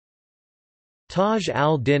Taj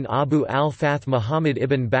al-Din Abu al-Fath Muhammad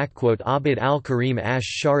ibn Abd al-Karim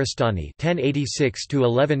Ash-Shahrastani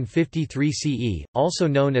 (1086–1153 CE), also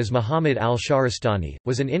known as Muhammad al-Shahrastani,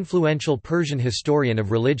 was an influential Persian historian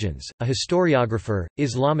of religions, a historiographer,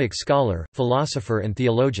 Islamic scholar, philosopher and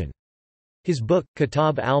theologian. His book,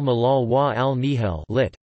 Kitab al-Malal wa al-Nihal,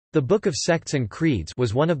 lit. The Book of Sects and Creeds,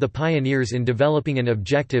 was one of the pioneers in developing an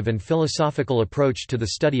objective and philosophical approach to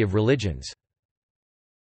the study of religions.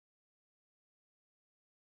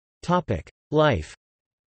 Life.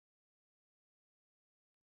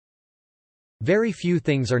 Very few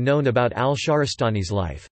things are known about al-Shahrastani's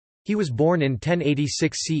life. He was born in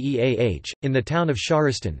 1086 CEAH, in the town of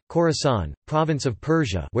Shahrastan, Khorasan, province of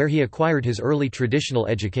Persia, where he acquired his early traditional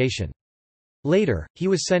education. Later, he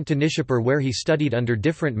was sent to Nishapur where he studied under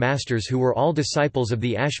different masters who were all disciples of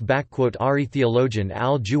the Ash-Ari theologian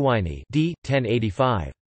al-Juwayni d.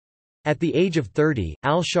 1085. At the age of 30,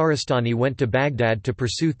 al-Shahrastani went to Baghdad to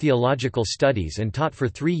pursue theological studies and taught for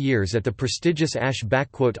 3 years at the prestigious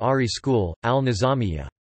Ash-Ari school, al-Nizamiya.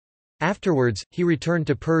 Afterwards, he returned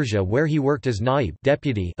to Persia where he worked as naib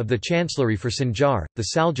deputy of the chancellery for Sinjar, the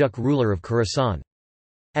Saljuk ruler of Khorasan.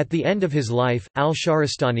 At the end of his life,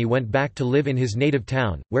 al-Shahrastani went back to live in his native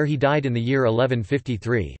town, where he died in the year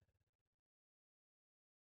 1153.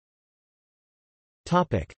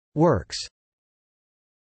 Works.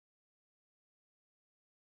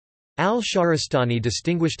 Al-Shahrastani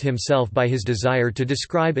distinguished himself by his desire to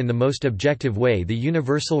describe in the most objective way the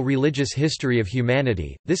universal religious history of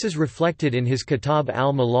humanity. This is reflected in his Kitab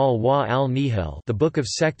al-Malal wa al-Nihal, the Book of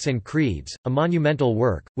Sects and Creeds, a monumental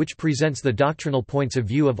work, which presents the doctrinal points of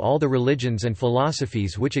view of all the religions and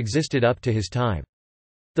philosophies which existed up to his time.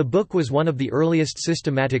 The book was one of the earliest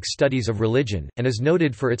systematic studies of religion, and is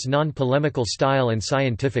noted for its non-polemical style and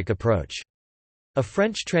scientific approach. A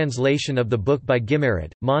French translation of the book by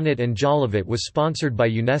Guimarat, Monnet and Jolivet was sponsored by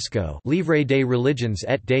UNESCO, Livre des Religions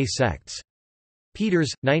et des Sectes.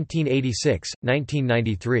 Peters, 1986,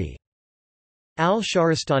 1993.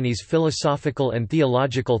 Al-Shahrastani's philosophical and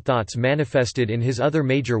theological thoughts manifested in his other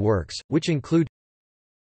major works, which include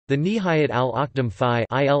the Nihayat al-Aqdam fi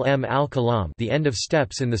ilm al-Kalam, The End of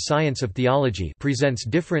Steps in the Science of Theology, presents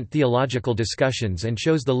different theological discussions and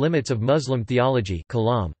shows the limits of Muslim theology,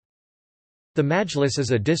 Kalam. The Majlis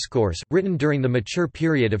is a discourse, written during the mature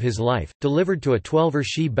period of his life, delivered to a 12er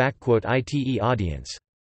Shi audience.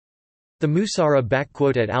 The Musara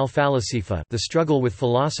at al-Falasifa, The Struggle with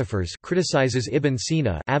Philosophers, criticizes Ibn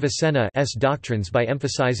Sina's doctrines by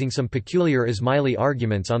emphasizing some peculiar Ismaili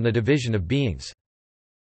arguments on the division of beings.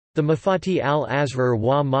 The Mafati al-Azrar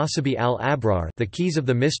wa Masabi al-Abrar, The Keys of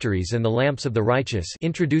the Mysteries and the Lamps of the Righteous,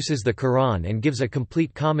 introduces the Quran and gives a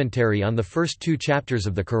complete commentary on the first 2 chapters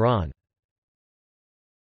of the Quran.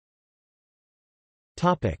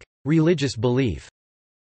 Religious belief.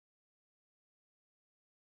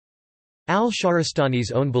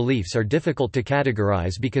 Al-Shahrastani's own beliefs are difficult to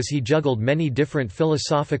categorize because he juggled many different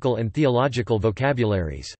philosophical and theological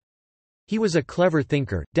vocabularies. He was a clever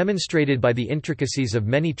thinker, demonstrated by the intricacies of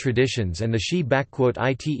many traditions and the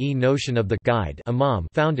Shi-ite notion of the guide imam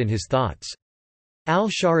found in his thoughts.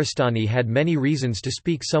 Al-Shahrastani had many reasons to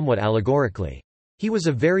speak somewhat allegorically. He was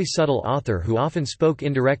a very subtle author who often spoke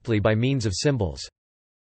indirectly by means of symbols.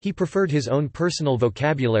 He preferred his own personal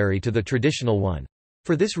vocabulary to the traditional one.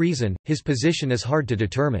 For this reason, his position is hard to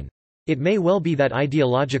determine. It may well be that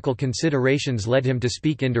ideological considerations led him to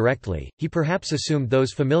speak indirectly. He perhaps assumed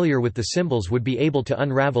those familiar with the symbols would be able to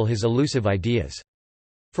unravel his elusive ideas.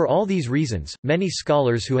 For all these reasons, many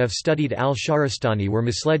scholars who have studied al-Shahrastani were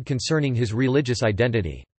misled concerning his religious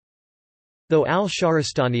identity. Though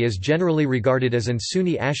al-Shahrastani is generally regarded as an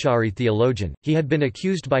Sunni Ash'ari theologian, he had been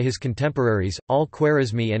accused by his contemporaries,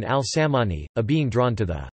 al-Khwarizmi and al-Samani, of being drawn to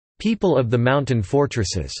the people of the mountain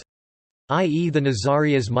fortresses, i.e. the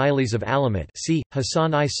Nizari Ismailis of Alamut, see,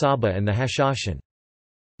 Hasan-i Saba and the Hashashin.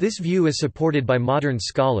 This view is supported by modern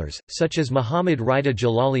scholars, such as Muhammad Rida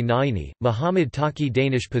Jalali Naini, Muhammad Taqi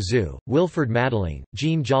Danish Pazu, Wilfred Madeling,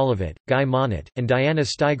 Jean Jolivet, Guy Monnet, and Diana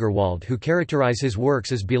Steigerwald, who characterize his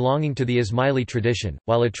works as belonging to the Ismaili tradition,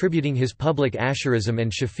 while attributing his public Asharism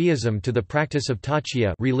and Shafi'ism to the practice of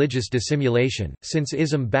taqiyya, religious dissimulation, since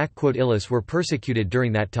ism-ilis were persecuted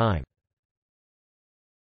during that time.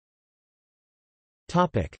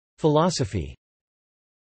 Philosophy.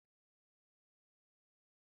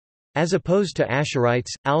 As opposed to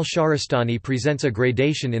Ash'arites, al-Shahrastani presents a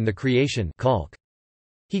gradation in the creation khalq.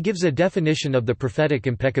 He gives a definition of the prophetic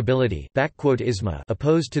impeccability isma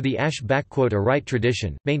opposed to the Ash-Arite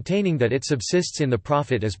tradition, maintaining that it subsists in the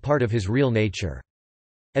prophet as part of his real nature.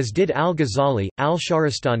 As did al-Ghazali,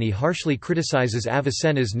 al-Shahrastani harshly criticizes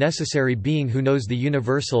Avicenna's necessary being who knows the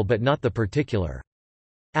universal but not the particular.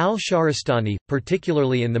 Al-Shahrastani,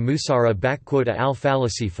 particularly in the Musara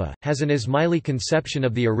al-Falasifa, has an Ismaili conception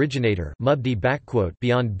of the originator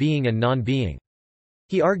beyond being and non-being.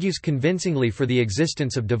 He argues convincingly for the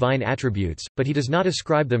existence of divine attributes, but he does not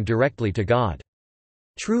ascribe them directly to God.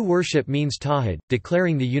 True worship means tawhid,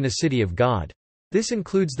 declaring the unicity of God. This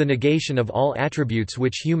includes the negation of all attributes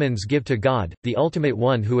which humans give to God, the ultimate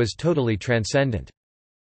one who is totally transcendent.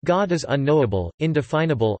 God is unknowable,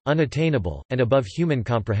 indefinable, unattainable, and above human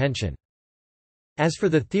comprehension. As for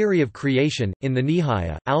the theory of creation, in the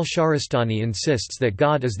Nihaya, al-Shahrastani insists that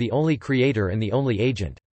God is the only creator and the only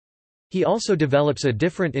agent. He also develops a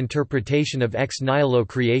different interpretation of ex nihilo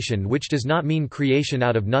creation, which does not mean creation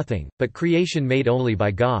out of nothing, but creation made only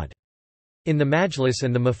by God. In the Majlis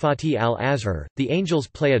and the Mafati al-Azhar, the angels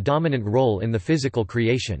play a dominant role in the physical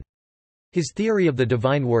creation. His theory of the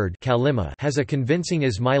divine word kalima has a convincing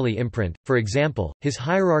Ismaili imprint. For example, his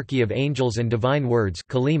hierarchy of angels and divine words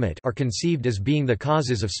kalimat are conceived as being the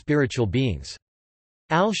causes of spiritual beings.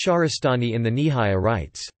 Al-Shahrastani in the Nihaya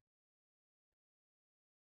writes,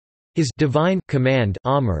 his divine command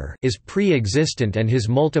amr is pre-existent and his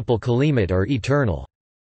multiple kalimat are eternal.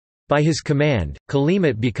 By his command,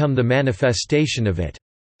 kalimat become the manifestation of it.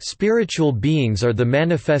 Spiritual beings are the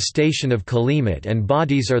manifestation of kalimat and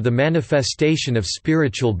bodies are the manifestation of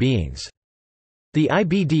spiritual beings. The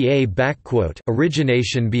ibda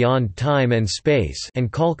origination beyond time and space and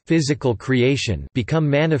khalq physical creation become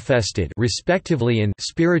manifested respectively in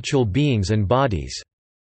spiritual beings and bodies.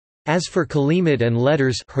 As for kalimat and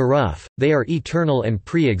letters huruf, they are eternal and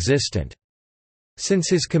pre-existent. Since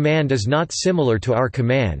his command is not similar to our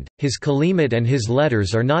command, his kalimat and his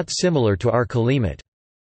letters are not similar to our kalimat.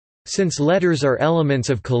 Since letters are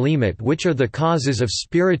elements of kalimat which are the causes of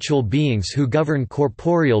spiritual beings who govern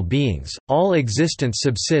corporeal beings, all existence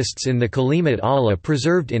subsists in the kalimat Allah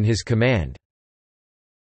preserved in his command.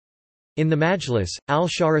 In the Majlis,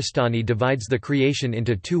 al-Shahrastani divides the creation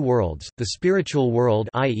into two worlds, the spiritual world,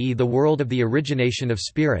 i.e. the world of the origination of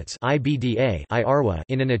spirits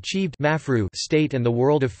in an achieved state, and the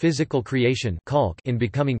world of physical creation in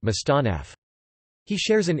becoming mustanaf. He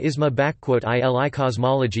shares an Ili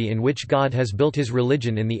cosmology in which God has built his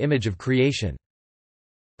religion in the image of creation.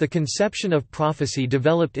 The conception of prophecy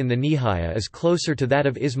developed in the Nihaya is closer to that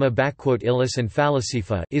of Ilis and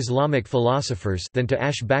Falasifa Islamic philosophers than to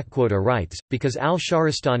Ash-a writes, because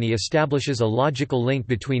al-Shahrastani establishes a logical link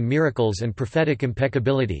between miracles and prophetic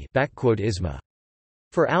impeccability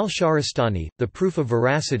For al-Shahrastani, the proof of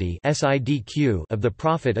veracity of the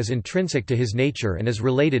prophet is intrinsic to his nature and is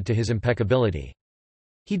related to his impeccability.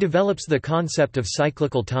 He develops the concept of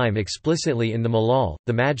cyclical time explicitly in the Malal,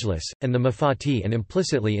 the Majlis, and the Mafati and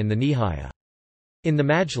implicitly in the Nihaya. In the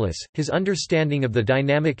Majlis, his understanding of the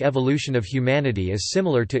dynamic evolution of humanity is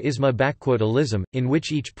similar to Ilism, in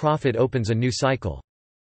which each prophet opens a new cycle.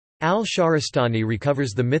 Al-Shahrastani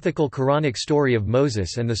recovers the mythical Quranic story of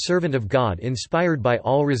Moses and the servant of God inspired by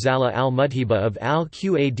al-Risala al-Mudhiba of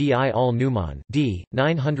al-Qadi al-Numan d.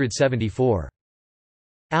 974.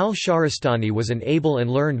 Al-Shahrastani was an able and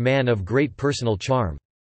learned man of great personal charm.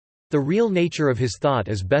 The real nature of his thought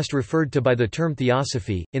is best referred to by the term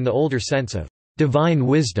theosophy, in the older sense of divine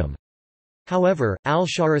wisdom. However,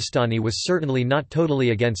 al-Shahrastani was certainly not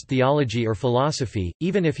totally against theology or philosophy,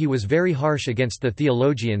 even if he was very harsh against the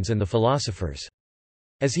theologians and the philosophers.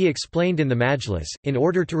 As he explained in the Majlis, in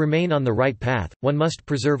order to remain on the right path, one must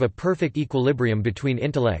preserve a perfect equilibrium between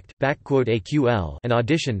intellect and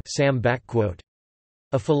audition sam.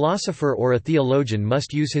 A philosopher or a theologian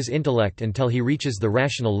must use his intellect until he reaches the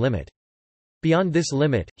rational limit. Beyond this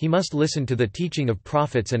limit, he must listen to the teaching of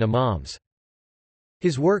prophets and imams.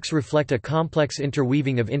 His works reflect a complex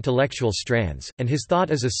interweaving of intellectual strands, and his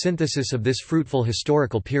thought is a synthesis of this fruitful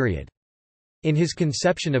historical period. In his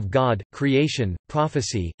conception of God, creation,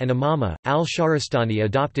 prophecy, and imama, al-Shahrastani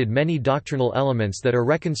adopted many doctrinal elements that are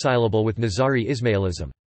reconcilable with Nizari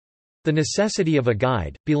Ismailism. The necessity of a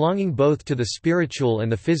guide, belonging both to the spiritual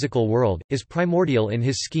and the physical world, is primordial in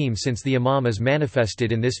his scheme since the Imam is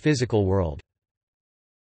manifested in this physical world.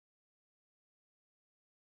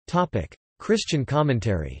 Christian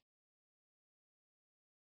commentary.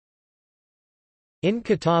 In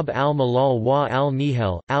Kitab al-Malal wa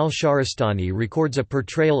al-Nihal, al-Shahrastani records a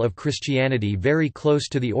portrayal of Christianity very close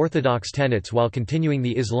to the orthodox tenets while continuing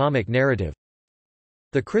the Islamic narrative.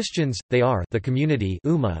 The Christians, they are the community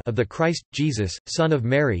of the Christ, Jesus, Son of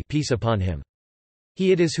Mary, peace upon him.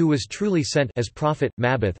 He it is who was truly sent as prophet,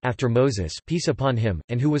 Mabuth after Moses, peace upon him,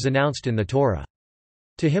 and who was announced in the Torah.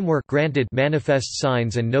 To him were granted manifest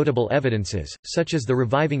signs and notable evidences, such as the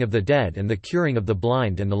reviving of the dead and the curing of the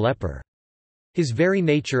blind and the leper. His very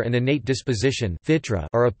nature and innate disposition fitra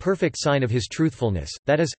are a perfect sign of his truthfulness,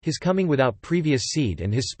 that is, his coming without previous seed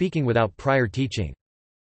and his speaking without prior teaching.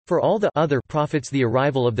 For all the other prophets the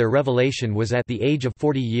arrival of their revelation was at the age of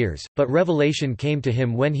 40 years, but revelation came to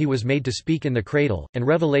him when he was made to speak in the cradle, and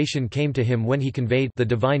revelation came to him when he conveyed the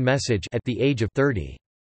divine message at the age of 30.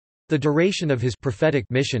 The duration of his prophetic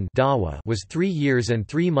mission dawah was 3 years and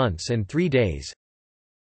 3 months and 3 days.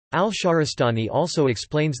 Al-Shahrastani also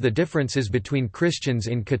explains the differences between Christians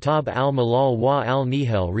in Kitab al-Malal wa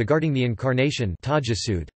al-Nihal regarding the incarnation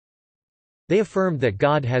tajasud. They affirmed that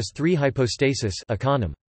God has 3 hypostases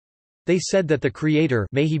akanim. They said that the Creator,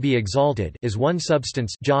 may he be exalted, is one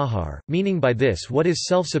substance jahar, meaning by this what is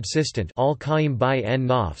self-subsistent al-qaim by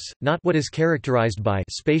nafs, not what is characterized by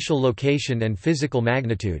spatial location and physical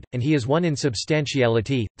magnitude, and he is one in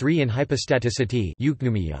substantiality, 3 in hypostaticity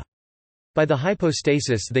yuknumiya. By the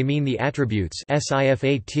hypostasis they mean the attributes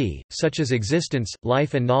sifat, such as existence,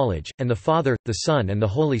 life and knowledge, and the Father, the Son and the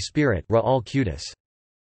Holy Spirit Ra'al Qudus.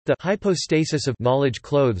 The hypostasis of knowledge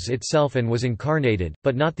clothes itself and was incarnated,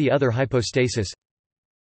 but not the other hypostasis.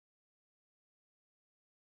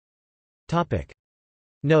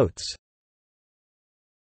 Notes.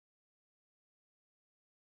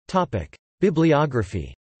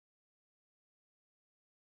 Bibliography.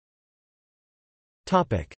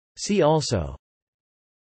 See also: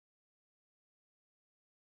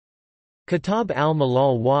 Kitab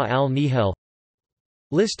al-Malal wa al-Nihal,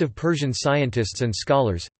 List of Persian scientists and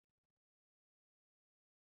scholars.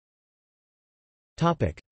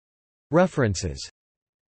 References.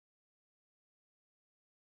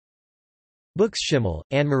 Books. Schimmel,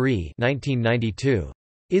 Anne-Marie 1992.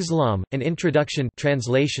 Islam, An Introduction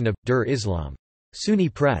translation of, Der Islam.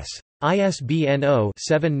 SUNY Press. ISBN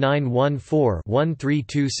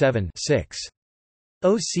 0-7914-1327-6.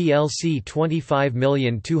 OCLC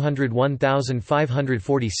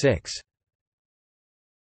 25201546.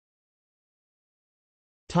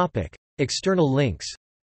 External links.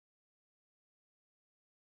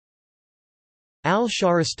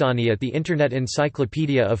 Al-Shahrastani at the Internet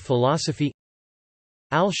Encyclopedia of Philosophy.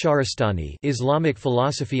 Al-Shahrastani, Islamic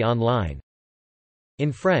Philosophy Online.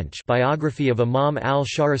 In French, Biography of Imam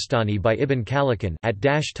al-Shahrastani by Ibn Khalakhan at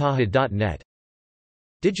 -taha.net.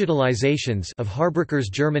 Digitalizations of Harberker's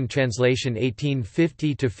German translation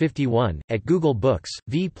 1850–51 at Google Books,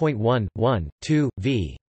 v.1, 1, 2,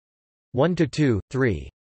 v. 1–2, 3.